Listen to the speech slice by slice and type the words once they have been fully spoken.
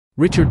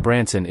Richard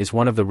Branson is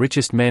one of the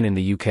richest men in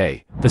the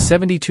UK. The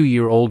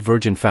 72-year-old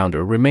Virgin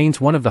founder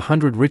remains one of the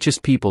 100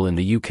 richest people in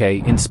the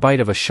UK in spite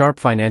of a sharp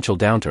financial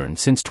downturn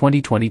since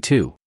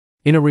 2022.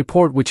 In a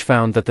report which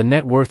found that the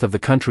net worth of the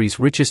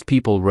country's richest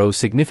people rose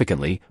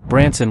significantly,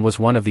 Branson was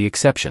one of the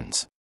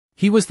exceptions.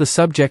 He was the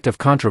subject of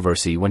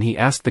controversy when he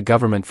asked the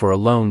government for a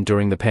loan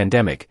during the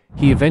pandemic.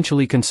 He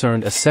eventually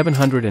concerned a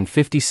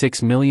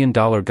 $756 million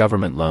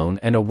government loan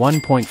and a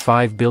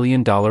 $1.5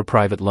 billion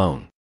private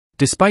loan.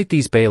 Despite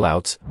these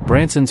bailouts,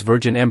 Branson's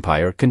Virgin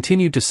Empire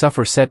continued to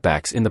suffer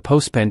setbacks in the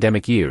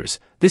post-pandemic years.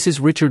 This is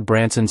Richard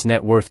Branson's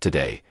net worth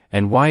today,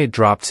 and why it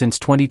dropped since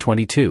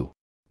 2022.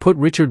 Put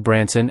Richard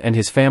Branson and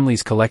his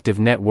family's collective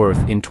net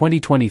worth in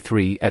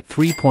 2023 at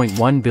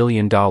 $3.1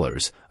 billion,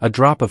 a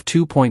drop of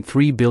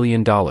 $2.3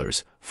 billion,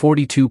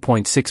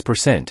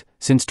 42.6%,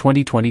 since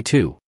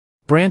 2022.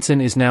 Branson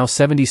is now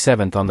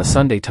 77th on the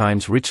Sunday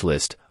Times Rich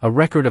List, a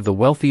record of the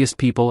wealthiest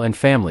people and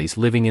families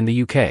living in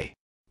the UK.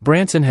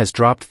 Branson has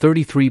dropped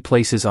 33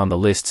 places on the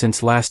list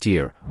since last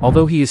year,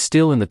 although he is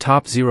still in the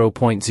top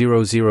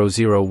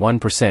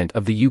 0.0001%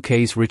 of the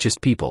UK's richest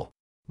people.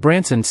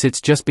 Branson sits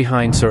just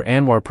behind Sir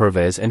Anwar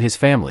Pervez and his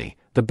family.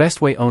 The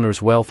Bestway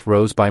owner's wealth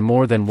rose by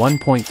more than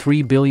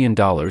 $1.3 billion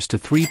to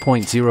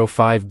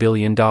 $3.05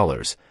 billion,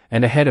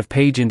 and ahead of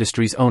Page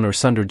Industries owner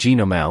Sundar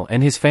Jinomal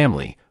and his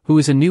family, who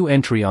is a new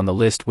entry on the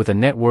list with a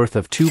net worth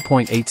of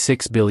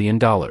 $2.86 billion.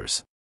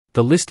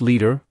 The list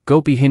leader,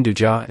 Gopi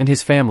Hinduja and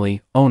his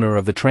family, owner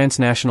of the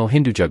transnational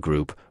Hinduja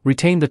Group,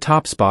 retained the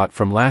top spot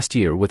from last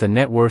year with a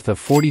net worth of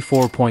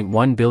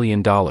 $44.1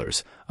 billion,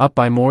 up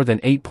by more than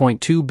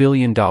 $8.2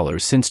 billion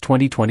since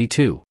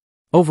 2022.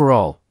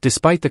 Overall,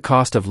 despite the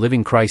cost of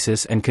living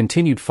crisis and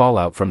continued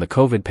fallout from the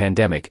COVID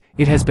pandemic,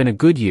 it has been a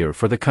good year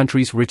for the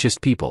country's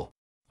richest people.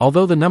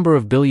 Although the number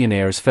of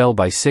billionaires fell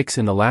by 6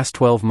 in the last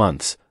 12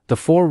 months, the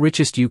 4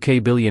 richest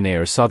UK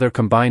billionaires saw their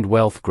combined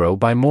wealth grow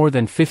by more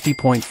than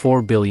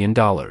 $50.4 billion.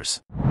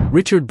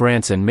 Richard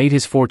Branson made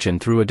his fortune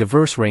through a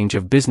diverse range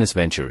of business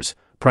ventures,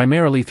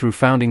 primarily through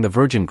founding the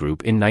Virgin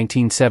Group in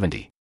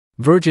 1970.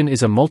 Virgin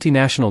is a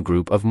multinational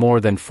group of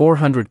more than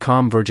 400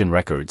 Virgin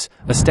Records,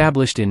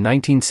 established in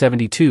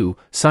 1972,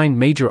 signed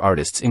major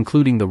artists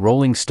including the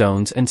Rolling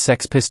Stones and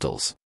Sex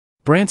Pistols.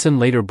 Branson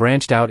later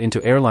branched out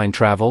into airline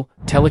travel,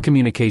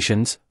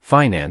 telecommunications,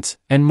 finance,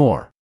 and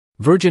more.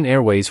 Virgin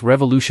Airways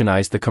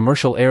revolutionized the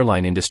commercial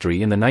airline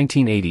industry in the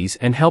 1980s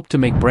and helped to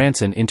make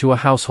Branson into a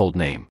household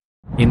name.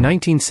 In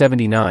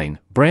 1979,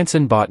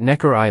 Branson bought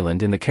Necker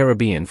Island in the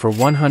Caribbean for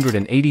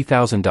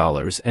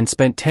 $180,000 and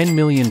spent $10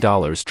 million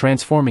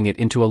transforming it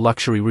into a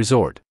luxury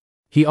resort.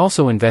 He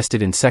also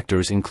invested in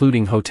sectors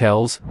including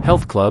hotels,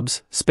 health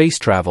clubs, space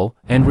travel,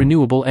 and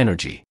renewable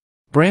energy.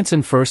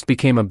 Branson first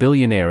became a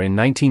billionaire in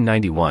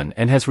 1991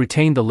 and has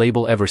retained the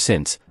label ever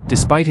since,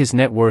 despite his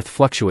net worth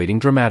fluctuating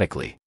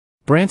dramatically.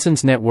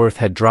 Branson's net worth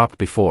had dropped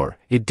before.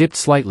 It dipped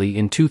slightly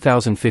in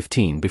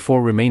 2015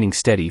 before remaining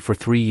steady for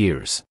 3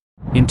 years.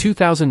 In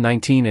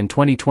 2019 and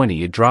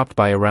 2020 it dropped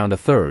by around a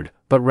third,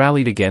 but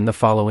rallied again the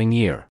following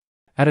year.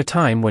 At a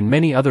time when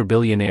many other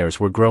billionaires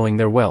were growing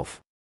their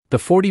wealth. The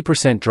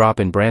 40% drop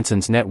in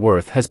Branson's net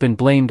worth has been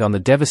blamed on the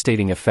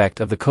devastating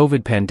effect of the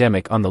COVID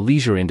pandemic on the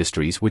leisure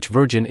industries which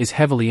Virgin is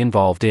heavily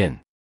involved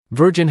in.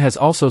 Virgin has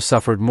also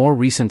suffered more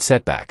recent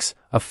setbacks.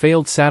 A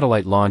failed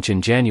satellite launch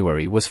in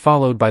January was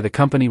followed by the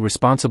company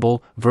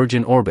responsible,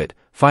 Virgin Orbit,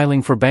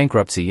 filing for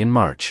bankruptcy in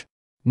March.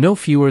 No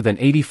fewer than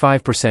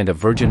 85% of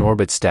Virgin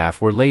Orbit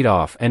staff were laid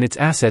off and its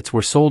assets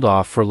were sold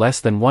off for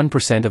less than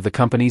 1% of the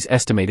company's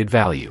estimated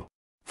value.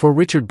 For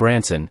Richard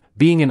Branson,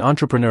 being an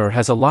entrepreneur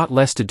has a lot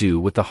less to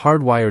do with the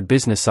hardwired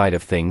business side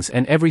of things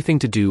and everything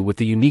to do with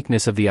the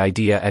uniqueness of the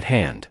idea at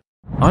hand.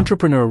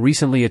 Entrepreneur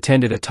recently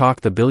attended a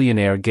talk the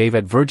billionaire gave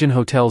at Virgin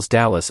Hotels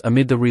Dallas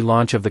amid the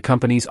relaunch of the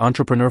company's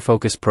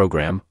entrepreneur-focused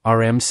program,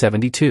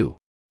 RM72.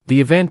 The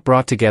event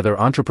brought together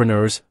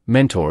entrepreneurs,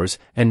 mentors,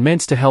 and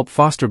ments to help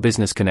foster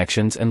business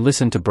connections and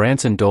listen to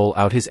Branson dole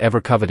out his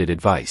ever-coveted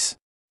advice.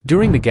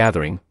 During the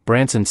gathering,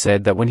 Branson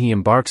said that when he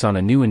embarks on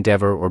a new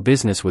endeavor or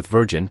business with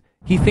Virgin,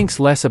 he thinks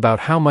less about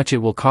how much it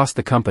will cost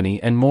the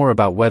company and more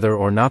about whether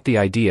or not the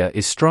idea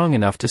is strong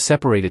enough to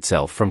separate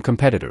itself from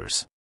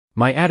competitors.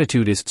 My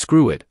attitude is,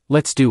 screw it,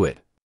 let's do it.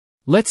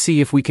 Let's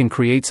see if we can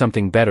create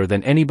something better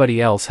than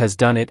anybody else has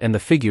done it and the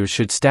figures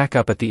should stack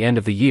up at the end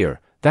of the year.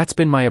 That's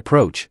been my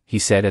approach, he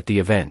said at the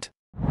event.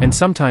 And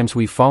sometimes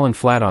we've fallen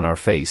flat on our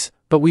face,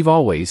 but we've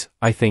always,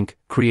 I think,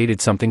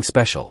 created something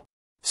special.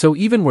 So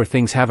even where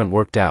things haven't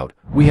worked out,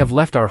 we have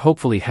left our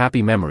hopefully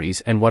happy memories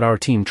and what our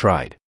team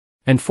tried.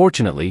 And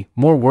fortunately,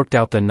 more worked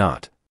out than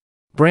not.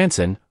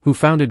 Branson, who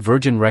founded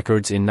Virgin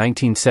Records in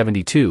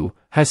 1972,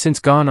 has since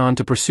gone on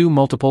to pursue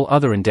multiple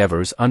other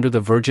endeavors under the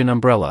Virgin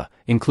umbrella,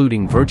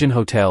 including Virgin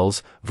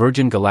Hotels,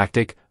 Virgin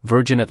Galactic,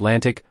 Virgin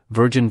Atlantic,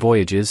 Virgin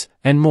Voyages,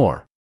 and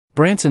more.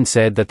 Branson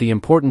said that the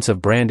importance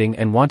of branding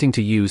and wanting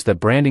to use that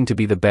branding to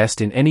be the best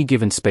in any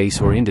given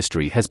space or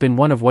industry has been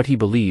one of what he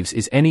believes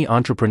is any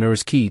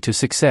entrepreneur's key to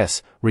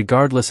success,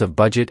 regardless of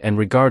budget and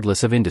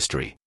regardless of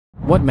industry.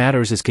 What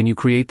matters is, can you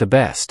create the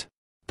best?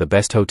 The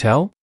best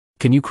hotel?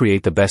 Can you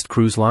create the best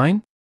cruise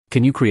line?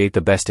 Can you create the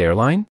best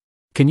airline?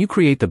 Can you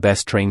create the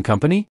best train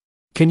company?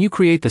 Can you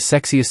create the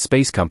sexiest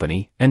space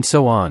company, and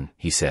so on,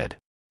 he said.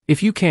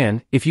 If you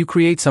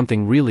create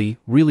something really,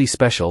 really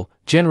special,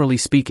 generally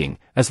speaking,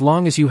 as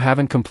long as you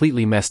haven't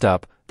completely messed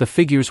up, the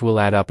figures will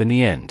add up in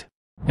the end.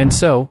 And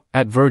so,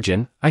 at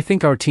Virgin, I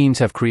think our teams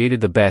have created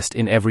the best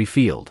in every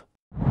field.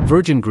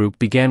 Virgin Group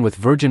began with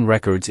Virgin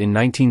Records in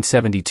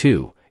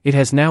 1972. It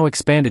has now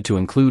expanded to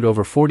include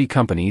over 40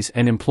 companies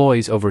and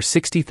employs over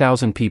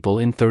 60,000 people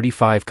in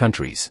 35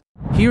 countries.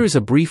 Here is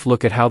a brief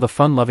look at how the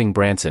fun-loving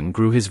Branson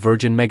grew his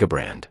Virgin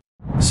megabrand.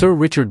 Sir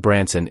Richard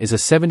Branson is a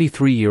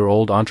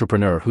 73-year-old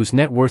entrepreneur whose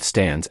net worth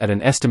stands at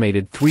an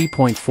estimated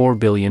 $3.4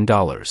 billion.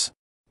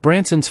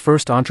 Branson's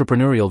first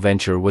entrepreneurial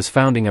venture was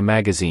founding a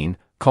magazine,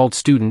 called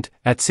Student.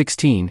 At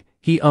 16,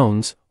 he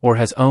owns, or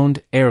has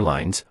owned,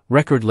 airlines,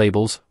 record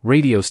labels,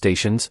 radio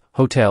stations,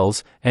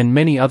 hotels, and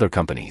many other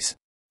companies.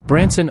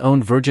 Branson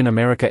owned Virgin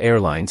America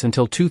Airlines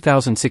until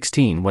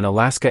 2016 when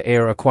Alaska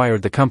Air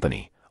acquired the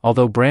company.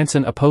 Although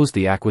Branson opposed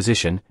the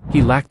acquisition,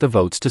 he lacked the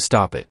votes to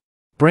stop it.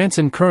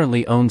 Branson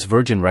currently owns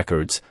Virgin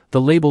Records, the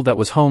label that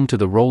was home to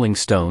the Rolling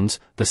Stones,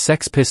 the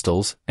Sex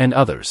Pistols, and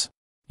others.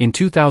 In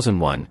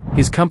 2001,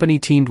 his company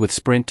teamed with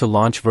Sprint to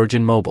launch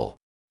Virgin Mobile.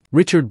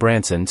 Richard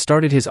Branson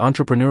started his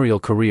entrepreneurial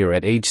career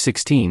at age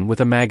 16 with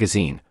a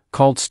magazine,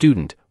 called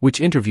Student, which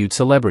interviewed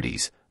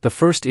celebrities. The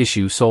first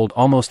issue sold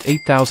almost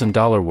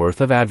 $8,000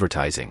 worth of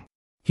advertising.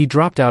 He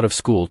dropped out of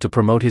school to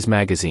promote his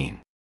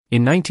magazine.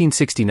 In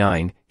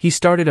 1969, he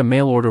started a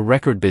mail-order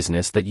record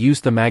business that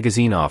used the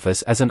magazine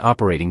office as an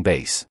operating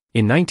base.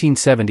 In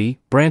 1970,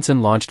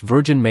 Branson launched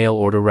Virgin Mail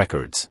Order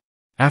Records.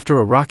 After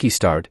a rocky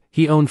start,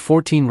 he owned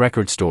 14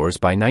 record stores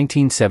by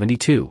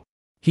 1972.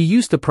 He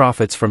used the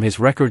profits from his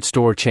record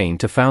store chain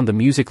to found the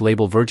music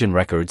label Virgin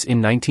Records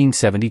in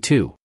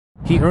 1972.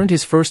 He earned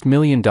his first $1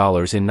 million in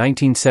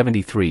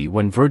 1973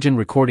 when Virgin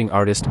recording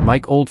artist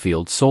Mike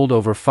Oldfield sold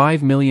over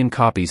 5 million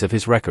copies of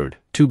his record,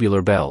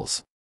 Tubular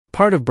Bells.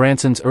 Part of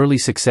Branson's early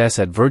success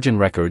at Virgin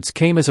Records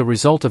came as a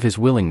result of his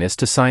willingness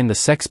to sign the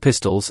Sex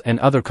Pistols and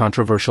other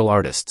controversial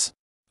artists.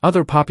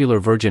 Other popular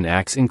Virgin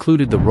acts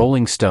included the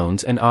Rolling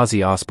Stones and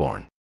Ozzy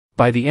Osbourne.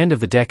 By the end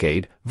of the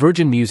decade,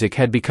 Virgin Music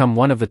had become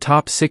one of the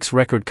top 6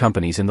 record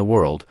companies in the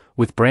world,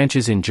 with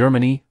branches in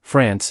Germany,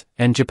 France,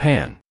 and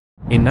Japan.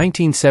 In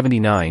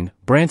 1979,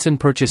 Branson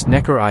purchased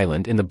Necker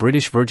Island in the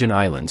British Virgin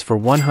Islands for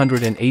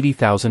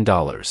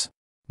 $180,000.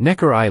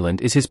 Necker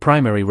Island is his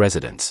primary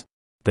residence.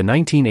 The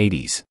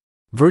 1980s.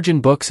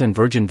 Virgin Books and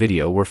Virgin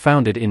Video were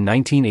founded in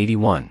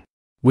 1981.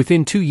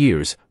 Within 2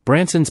 years,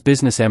 Branson's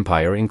business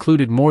empire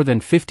included more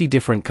than 50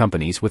 different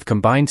companies with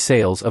combined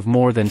sales of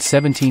more than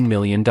 $17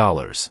 million.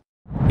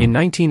 In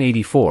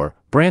 1984,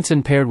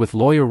 Branson paired with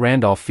lawyer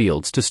Randolph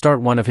Fields to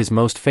start one of his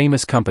most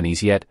famous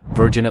companies yet,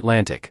 Virgin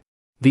Atlantic.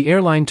 The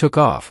airline took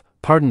off,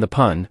 pardon the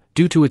pun,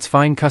 due to its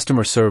fine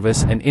customer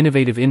service and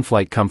innovative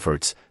in-flight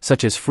comforts,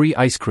 such as free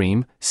ice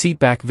cream,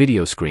 seatback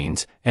video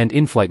screens, and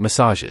in-flight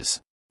massages.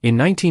 In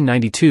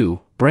 1992,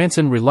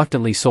 Branson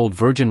reluctantly sold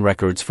Virgin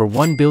Records for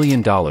 $1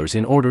 billion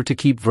in order to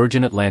keep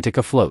Virgin Atlantic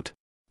afloat.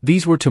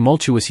 These were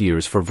tumultuous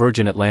years for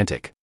Virgin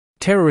Atlantic.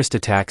 Terrorist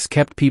attacks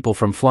kept people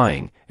from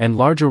flying, and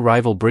larger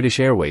rival British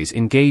Airways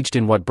engaged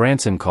in what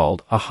Branson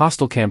called a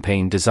hostile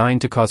campaign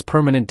designed to cause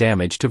permanent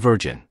damage to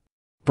Virgin.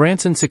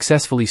 Branson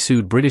successfully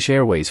sued British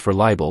Airways for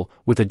libel,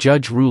 with a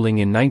judge ruling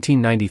in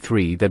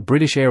 1993 that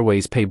British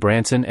Airways pay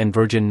Branson and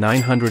Virgin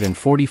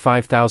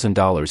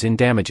 $945,000 in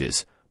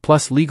damages,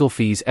 plus legal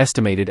fees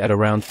estimated at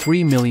around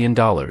 $3 million,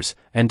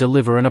 and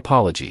deliver an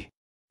apology.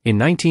 In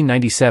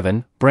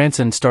 1997,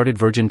 Branson started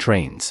Virgin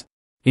Trains.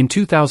 In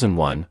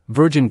 2001,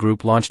 Virgin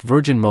Group launched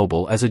Virgin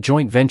Mobile as a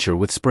joint venture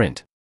with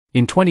Sprint.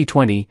 In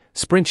 2020,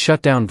 Sprint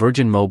shut down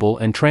Virgin Mobile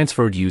and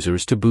transferred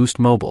users to Boost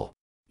Mobile.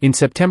 In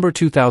September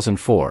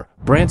 2004,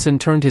 Branson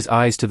turned his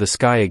eyes to the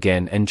sky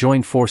again and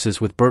joined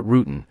forces with Burt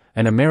Rutan,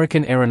 an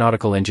American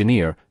aeronautical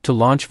engineer, to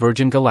launch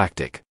Virgin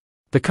Galactic.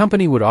 The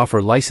company would offer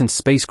licensed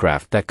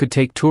spacecraft that could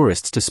take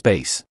tourists to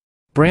space.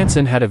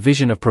 Branson had a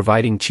vision of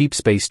providing cheap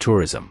space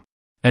tourism.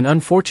 An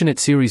unfortunate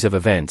series of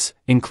events,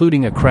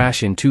 including a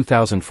crash in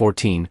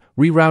 2014,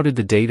 rerouted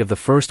the date of the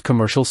first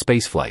commercial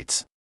space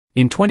flights.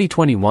 In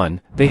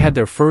 2021, they had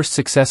their first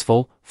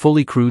successful,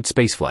 fully crewed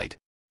spaceflight.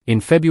 In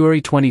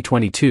February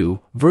 2022,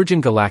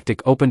 Virgin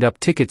Galactic opened up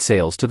ticket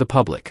sales to the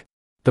public.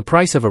 The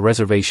price of a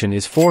reservation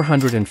is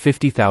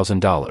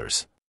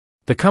 $450,000.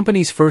 The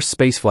company's first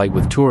spaceflight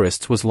with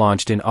tourists was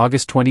launched in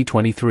August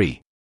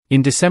 2023.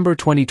 In December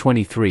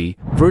 2023,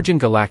 Virgin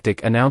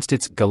Galactic announced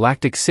its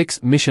Galactic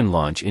 6 mission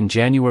launch in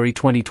January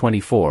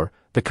 2024,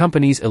 the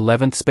company's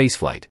 11th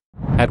spaceflight.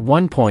 At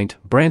one point,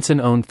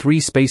 Branson owned 3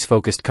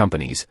 space-focused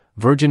companies,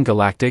 Virgin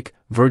Galactic,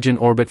 Virgin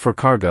Orbit for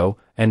cargo,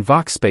 and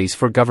Vox Space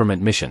for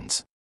government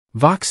missions.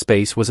 Vox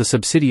Space was a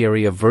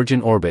subsidiary of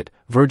Virgin Orbit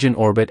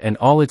and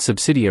all its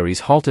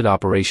subsidiaries halted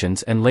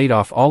operations and laid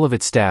off all of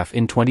its staff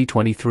in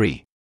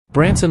 2023.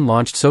 Branson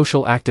launched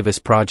social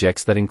activist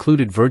projects that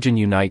included Virgin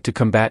Unite to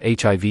combat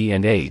HIV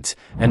and AIDS,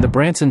 and the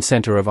Branson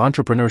Center of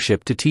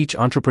Entrepreneurship to teach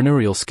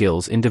entrepreneurial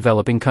skills in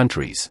developing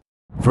countries.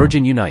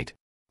 Virgin Unite.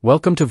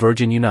 Welcome to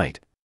Virgin Unite.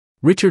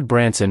 Richard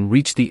Branson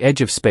reached the edge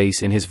of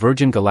space in his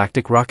Virgin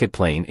Galactic rocket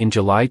plane in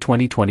July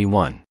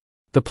 2021.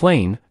 The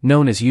plane,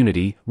 known as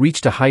Unity,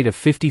 reached a height of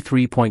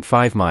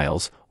 53.5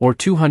 miles, or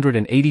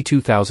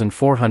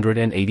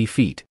 282,480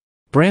 feet.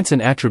 Branson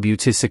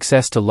attributes his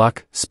success to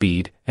luck,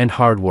 speed, and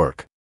hard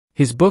work.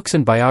 His books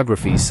and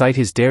biographies cite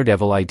his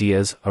daredevil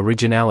ideas,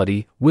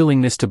 originality,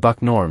 willingness to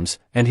buck norms,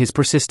 and his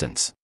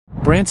persistence.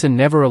 Branson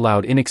never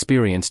allowed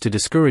inexperience to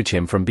discourage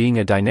him from being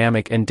a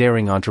dynamic and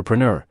daring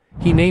entrepreneur.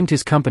 He named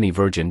his company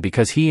Virgin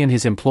because he and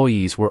his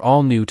employees were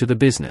all new to the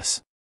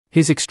business.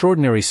 His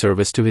extraordinary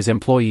service to his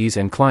employees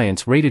and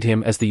clients rated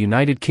him as the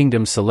United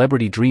Kingdom's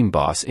celebrity dream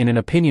boss in an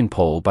opinion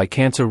poll by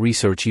Cancer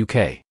Research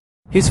UK.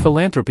 His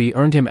philanthropy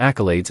earned him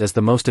accolades as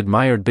the most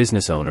admired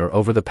business owner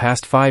over the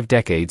past 5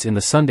 decades in the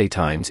Sunday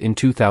Times in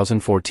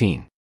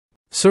 2014.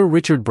 Sir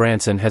Richard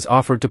Branson has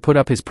offered to put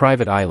up his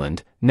private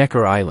island,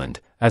 Necker Island,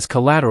 as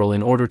collateral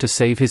in order to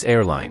save his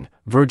airline,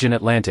 Virgin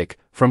Atlantic,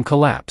 from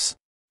collapse.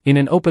 In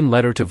an open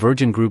letter to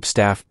Virgin Group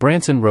staff,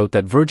 Branson wrote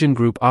that Virgin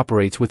Group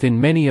operates within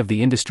many of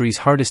the industries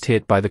hardest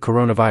hit by the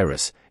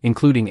coronavirus,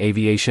 including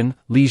aviation,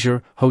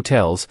 leisure,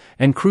 hotels,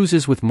 and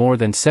cruises with more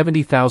than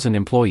 70,000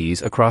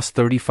 employees across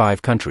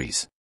 35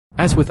 countries.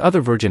 As with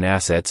other Virgin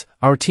assets,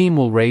 our team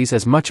will raise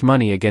as much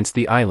money against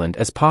the island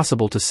as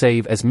possible to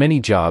save as many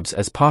jobs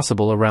as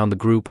possible around the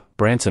group,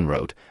 Branson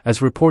wrote,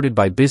 as reported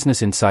by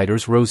Business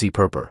Insider's Rosie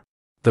Perper.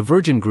 The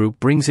Virgin Group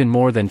brings in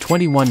more than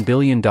 $21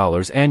 billion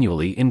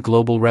annually in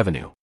global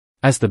revenue.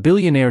 As the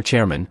billionaire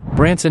chairman,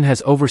 Branson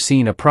has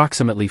overseen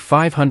approximately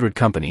 500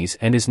 companies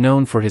and is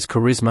known for his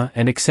charisma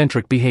and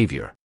eccentric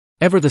behavior.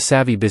 Ever the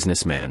savvy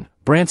businessman,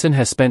 Branson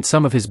has spent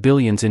some of his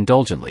billions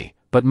indulgently,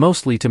 but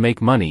mostly to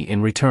make money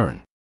in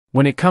return.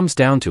 When it comes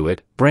down to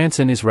it,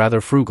 Branson is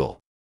rather frugal.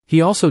 He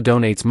also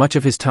donates much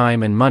of his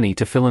time and money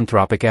to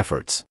philanthropic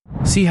efforts.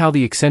 See how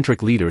the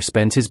eccentric leader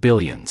spends his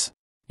billions.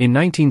 In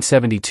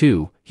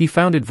 1972, he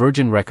founded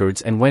Virgin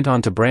Records and went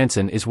on to.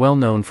 Branson is well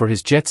known for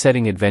his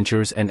jet-setting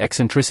adventures and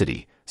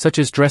eccentricity, such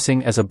as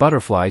dressing as a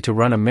butterfly to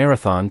run a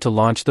marathon to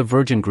launch the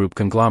Virgin Group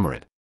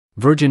conglomerate.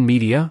 Virgin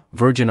Media,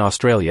 Virgin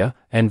Australia,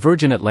 and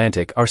Virgin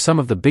Atlantic are some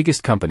of the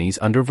biggest companies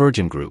under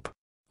Virgin Group.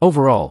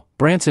 Overall,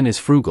 Branson is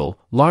frugal,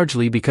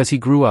 largely because he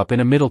grew up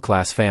in a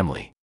middle-class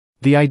family.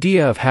 The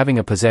idea of having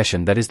a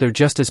possession that is there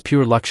just as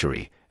pure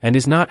luxury, and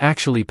is not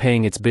actually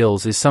paying its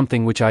bills is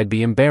something which I'd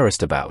be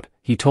embarrassed about,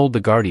 he told The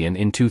Guardian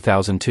in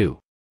 2002.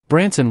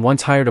 Branson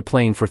once hired a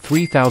plane for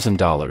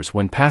 $3,000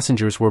 when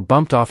passengers were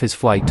bumped off his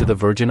flight to the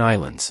Virgin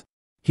Islands.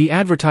 He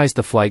advertised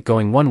the flight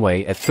going one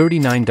way at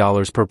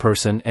 $39 per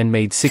person and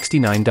made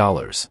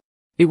 $69.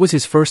 It was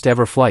his first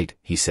ever flight,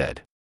 he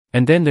said.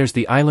 And then there's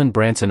the island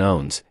Branson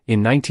owns. In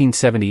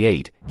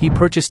 1978, he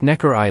purchased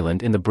Necker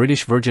Island in the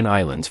British Virgin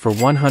Islands for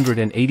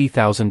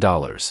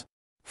 $180,000.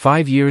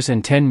 5 years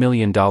and $10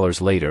 million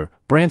later,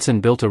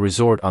 Branson built a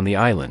resort on the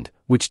island,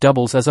 which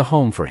doubles as a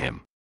home for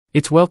him.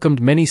 It's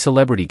welcomed many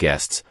celebrity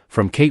guests,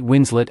 from Kate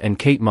Winslet and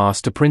Kate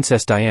Moss to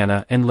Princess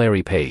Diana and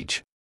Larry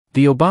Page.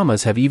 The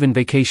Obamas have even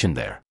vacationed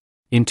there.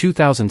 In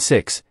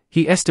 2006,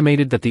 he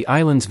estimated that the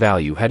island's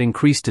value had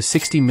increased to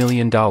 $60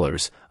 million, a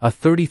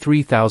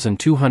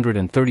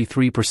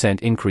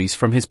 33,233% increase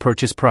from his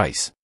purchase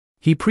price.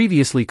 He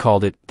previously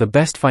called it the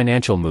best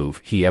financial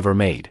move he ever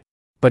made.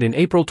 But in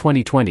April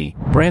 2020,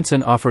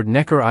 Branson offered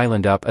Necker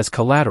Island up as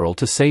collateral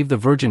to save the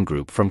Virgin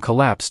Group from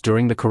collapse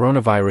during the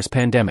coronavirus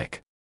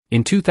pandemic.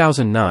 In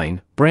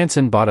 2009,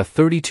 Branson bought a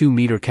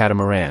 32-meter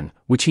catamaran,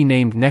 which he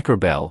named Necker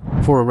Belle,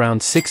 for around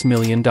 $6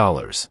 million.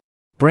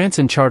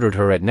 Branson chartered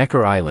her at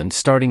Necker Island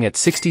starting at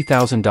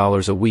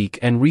 $60,000 a week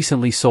and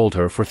recently sold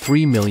her for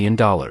 $3 million.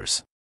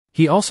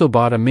 He also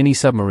bought a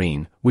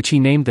mini-submarine, which he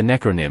named the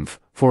Necker Nymph,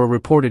 for a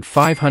reported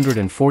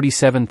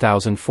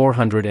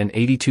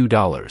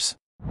 $547,482.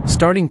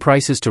 Starting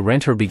prices to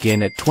rent her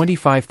begin at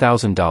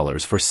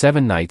 $25,000 for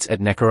 7 nights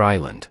at Necker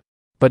Island.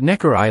 But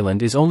Necker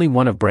Island is only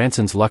one of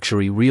Branson's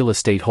luxury real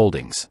estate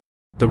holdings.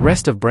 The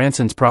rest of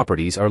Branson's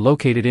properties are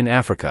located in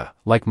Africa,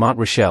 like Mont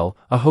Rochelle,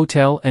 a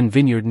hotel and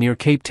vineyard near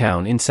Cape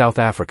Town in South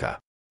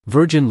Africa.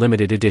 Virgin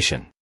Limited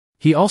Edition.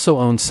 He also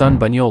owns Sun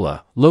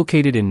Banyola,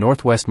 located in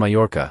northwest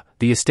Mallorca.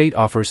 The estate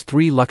offers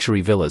 3 luxury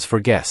villas for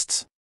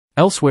guests.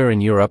 Elsewhere in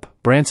Europe,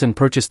 Branson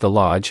purchased The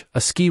Lodge, a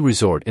ski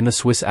resort in the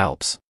Swiss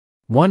Alps.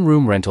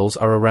 One-room rentals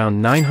are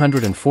around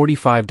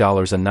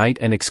 $945 a night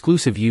and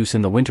exclusive use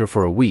in the winter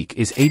for a week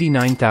is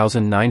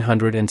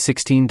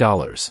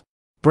 $89,916.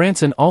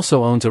 Branson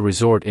also owns a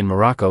resort in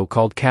Morocco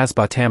called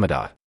Casbah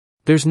Tamadat.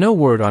 There's no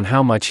word on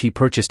how much he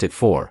purchased it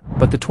for,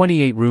 but the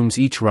 28 rooms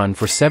each run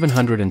for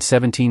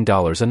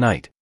 $717 a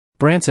night.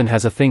 Branson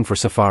has a thing for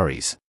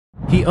safaris.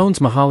 He owns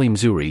Mahali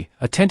Mzuri,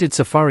 a tented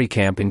safari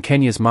camp in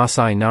Kenya's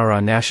Masai Mara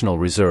National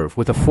Reserve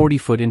with a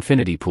 40-foot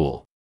infinity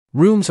pool.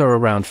 Rooms are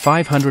around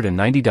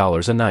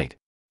 $590 a night.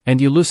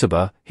 And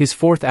Yalusaba, his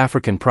 4th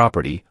African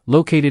property,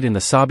 located in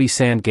the Sabi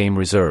Sand Game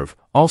Reserve,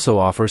 also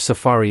offers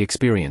safari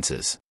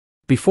experiences.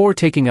 Before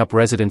taking up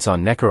residence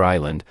on Necker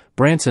Island,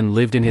 Branson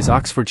lived in his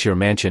Oxfordshire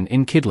mansion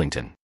in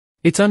Kidlington.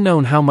 It's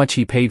unknown how much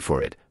he paid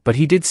for it, but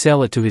he did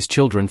sell it to his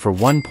children for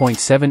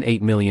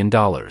 $1.78 million.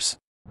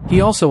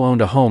 He also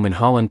owned a home in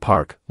Holland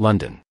Park,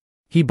 London.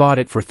 He bought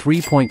it for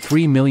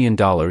 $3.3 million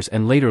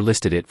and later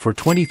listed it for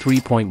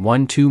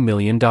 $23.12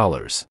 million.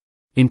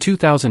 In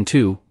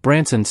 2002,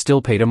 Branson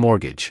still paid a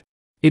mortgage.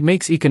 "It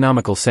makes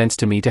economical sense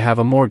to me to have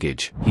a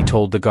mortgage," he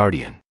told The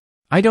Guardian.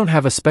 "I don't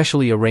have a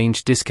specially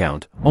arranged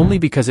discount, only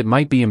because it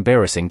might be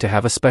embarrassing to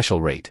have a special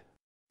rate."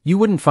 You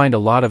wouldn't find a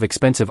lot of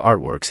expensive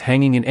artworks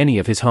hanging in any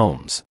of his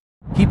homes.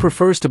 He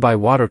prefers to buy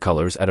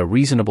watercolors at a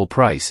reasonable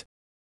price.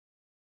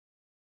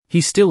 He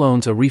still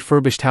owns a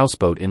refurbished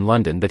houseboat in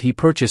London that he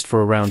purchased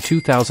for around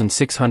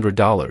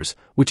 $2,600,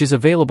 which is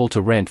available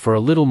to rent for a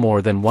little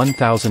more than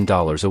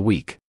 $1,000 a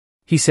week.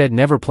 He said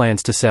never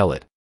plans to sell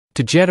it.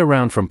 To jet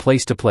around from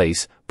place to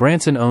place,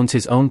 Branson owns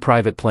his own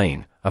private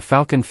plane, a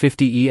Falcon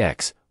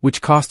 50EX,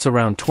 which costs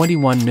around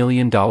 $21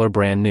 million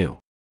brand new.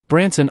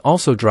 Branson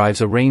also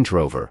drives a Range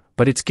Rover,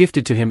 but it's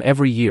gifted to him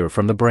every year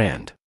from the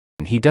brand.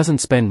 He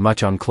doesn't spend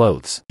much on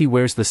clothes. He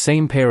wears the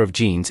same pair of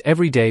jeans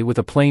every day with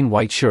a plain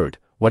white shirt,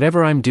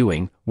 whatever I'm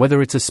doing,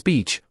 whether it's a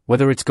speech,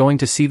 whether it's going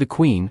to see the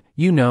Queen,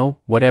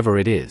 whatever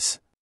it is.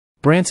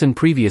 Branson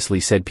previously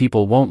said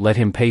people won't let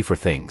him pay for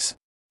things.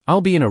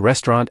 "I'll be in a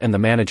restaurant and the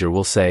manager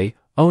will say,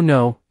 'Oh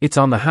no, it's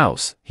on the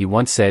house,'" he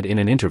once said in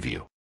an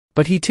interview.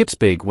 But he tips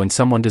big when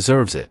someone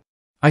deserves it.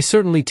 "I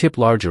certainly tip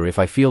larger if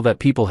I feel that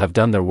people have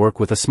done their work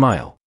with a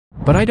smile.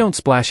 But I don't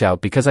splash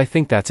out because I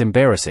think that's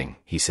embarrassing,"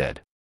 he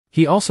said.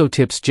 He also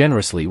tips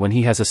generously when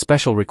he has a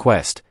special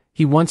request.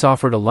 He once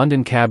offered a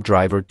London cab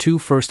driver 2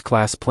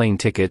 first-class plane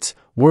tickets,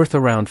 worth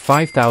around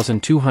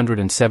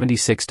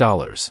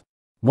 $5,276.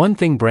 One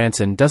thing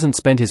Branson doesn't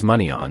spend his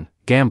money on: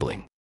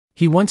 gambling.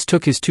 He once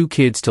took his 2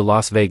 kids to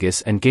Las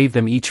Vegas and gave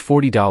them each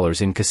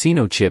 $40 in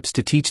casino chips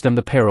to teach them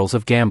the perils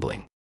of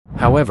gambling.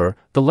 However,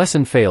 the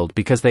lesson failed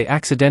because they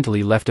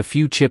accidentally left a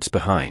few chips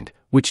behind,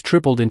 which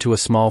tripled into a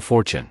small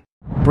fortune.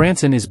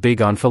 Branson is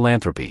big on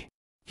philanthropy.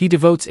 He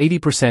devotes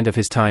 80% of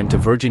his time to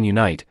Virgin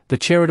Unite, the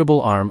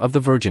charitable arm of the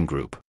Virgin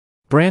Group.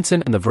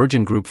 Branson and the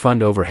Virgin Group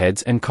fund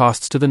overheads and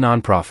costs to the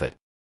nonprofit.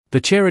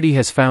 The charity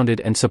has founded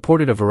and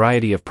supported a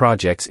variety of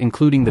projects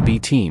including the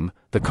B-Team,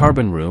 the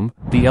Carbon Room,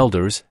 the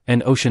Elders,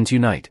 and Oceans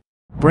Unite.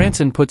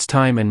 Branson puts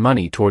time and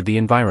money toward the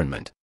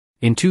environment.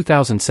 In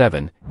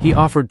 2007, he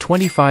offered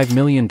 $25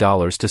 million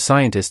to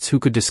scientists who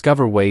could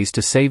discover ways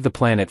to save the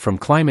planet from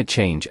climate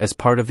change as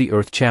part of the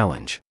Earth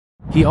Challenge.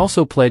 He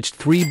also pledged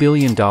 $3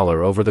 billion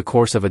over the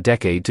course of a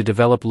decade to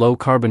develop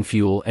low-carbon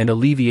fuel and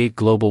alleviate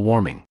global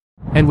warming.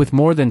 And with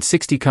more than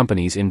 60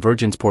 companies in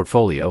Virgin's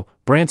portfolio,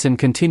 Branson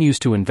continues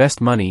to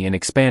invest money in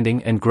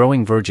expanding and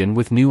growing Virgin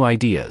with new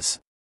ideas.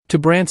 To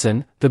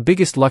Branson, the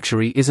biggest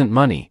luxury isn't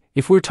money.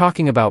 If we're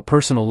talking about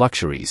personal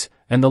luxuries,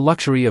 and the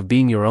luxury of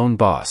being your own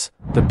boss,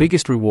 the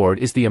biggest reward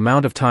is the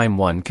amount of time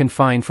one can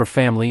find for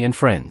family and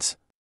friends.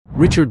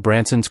 Richard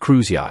Branson's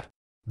cruise yacht.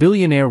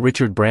 Billionaire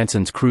Richard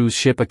Branson's cruise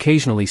ship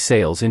occasionally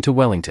sails into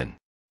Wellington.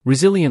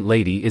 Resilient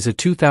Lady is a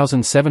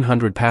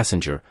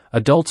 2,700-passenger,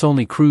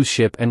 adults-only cruise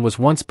ship and was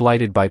once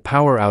blighted by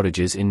power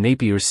outages in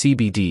Napier's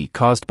CBD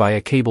caused by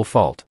a cable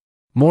fault.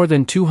 More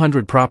than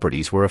 200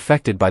 properties were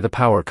affected by the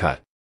power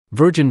cut.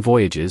 Virgin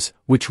Voyages,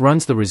 which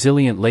runs the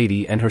Resilient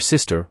Lady and her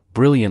sister,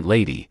 Brilliant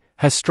Lady,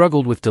 has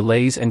struggled with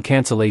delays and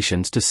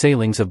cancellations to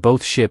sailings of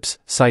both ships,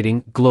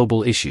 citing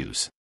global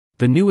issues.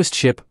 The newest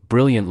ship,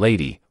 Brilliant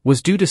Lady,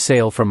 was due to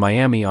sail from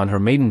Miami on her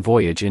maiden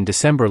voyage in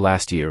December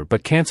last year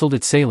but cancelled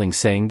its sailing,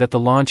 saying that the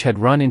launch had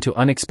run into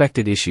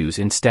unexpected issues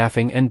in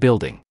staffing and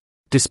building.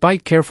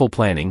 Despite careful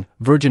planning,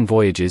 Virgin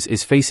Voyages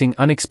is facing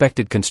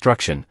unexpected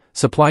construction,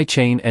 supply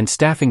chain and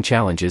staffing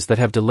challenges that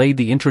have delayed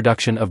the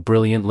introduction of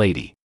Brilliant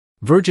Lady.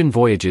 Virgin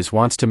Voyages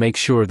wants to make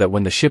sure that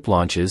when the ship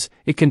launches,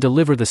 it can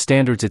deliver the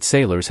standards its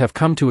sailors have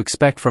come to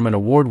expect from an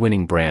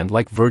award-winning brand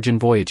like Virgin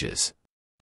Voyages.